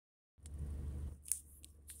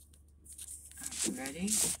Ready? Here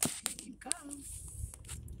you go.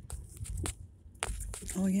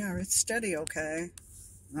 Oh yeah, it's steady, okay.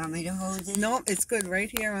 Want me to hold it? No, it's good right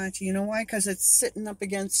here, Auntie. You know why? Because it's sitting up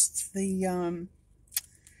against the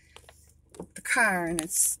car and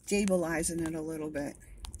it's stabilizing it a little bit.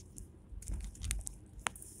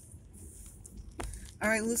 All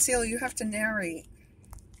right, Lucille, you have to narrate.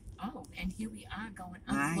 Oh, and here we are going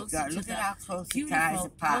My up closer God, to look the at how close the cars beautiful are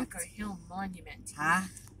parked. Bunker Hill Monument. Huh?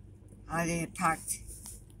 How they parked?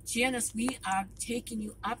 Janice, we are taking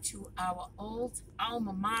you up to our old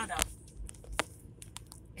alma mater.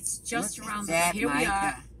 It's just Look around at that, here we are,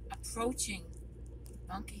 Micah. approaching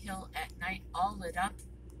Bunker Hill at night, all lit up.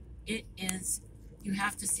 It is, you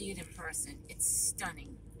have to see it in person. It's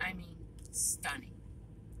stunning. I mean, stunning.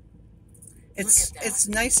 It's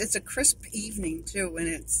nice. It's a crisp evening too,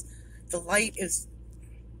 and the light is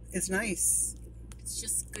nice. It's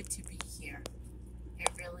just good to be here. It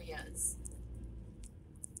really is.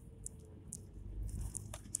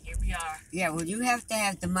 Here we are. Yeah, well, you have to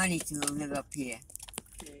have the money to live up here.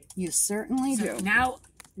 You certainly So do. now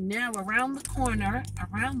around the corner,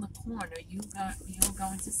 you're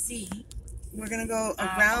going to see. We're gonna go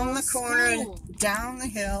around the corner, school. down the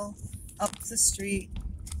hill, up the street.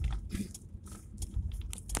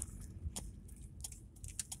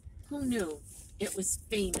 Who knew it was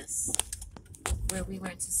famous where we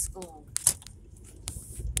went to school?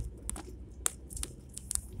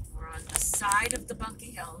 We're on the side of the Bunker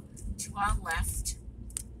Hill to our left.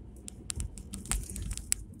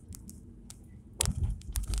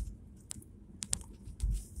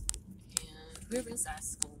 And where is our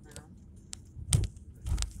school now?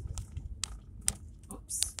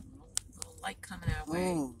 Oops, little light coming our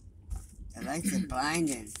way. Oh, the lights are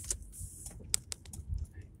blinding.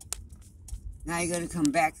 Now you're going to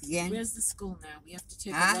come back again? Where's the school now? We have to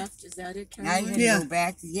take Huh? a left. Is that it, Now Caroline? you're going to go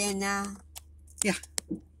back again now? Yeah.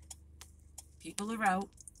 People are out.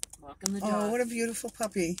 Walking the dog. Oh, what a beautiful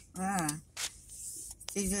puppy. Ah.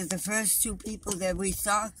 These are the first two people that we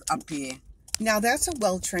saw up here. Now that's a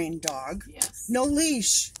well-trained dog. Yes. No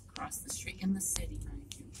leash. Across the street in the city, mind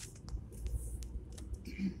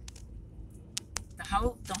you.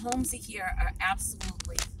 The homes here are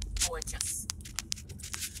absolutely gorgeous.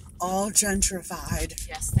 All gentrified.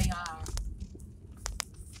 Yes, they are.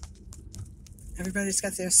 Everybody's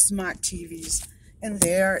got their smart TVs. And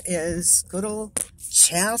there is good old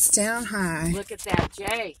Charlestown High. Look at that,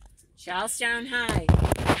 Jay. Charlestown High.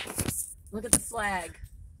 Look at the flag.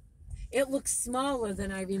 It looks smaller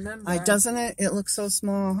than I remember. Doesn't it? It looks so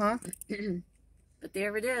small, huh? But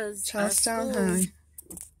there it is. Charlestown our High.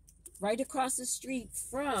 right across the street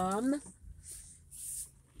from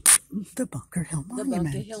The Bunker Hill the Monument.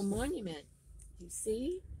 Bunker Hill Monument. You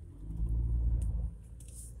see?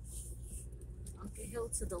 Bunker Hill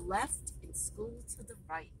to the left and school to the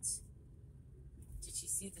right. Did you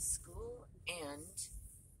see the school? And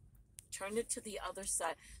turn it to the other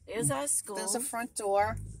side. There's our school. There's a front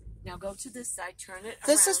door. Now go to this side, turn it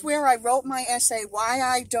This around. is where I wrote my essay, Why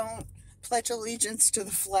I Don't Pledge Allegiance to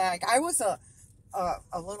the Flag. I was a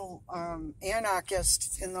little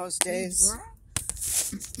anarchist in those days.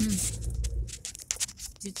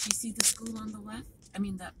 Did you see the school on the left? I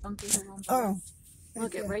mean, that Bunker Hill on the Oh. left.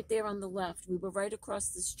 Look, it right there on the left. We were right across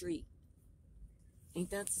the street. Ain't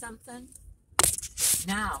that something?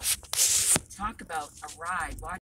 Now, talk about a ride. Watch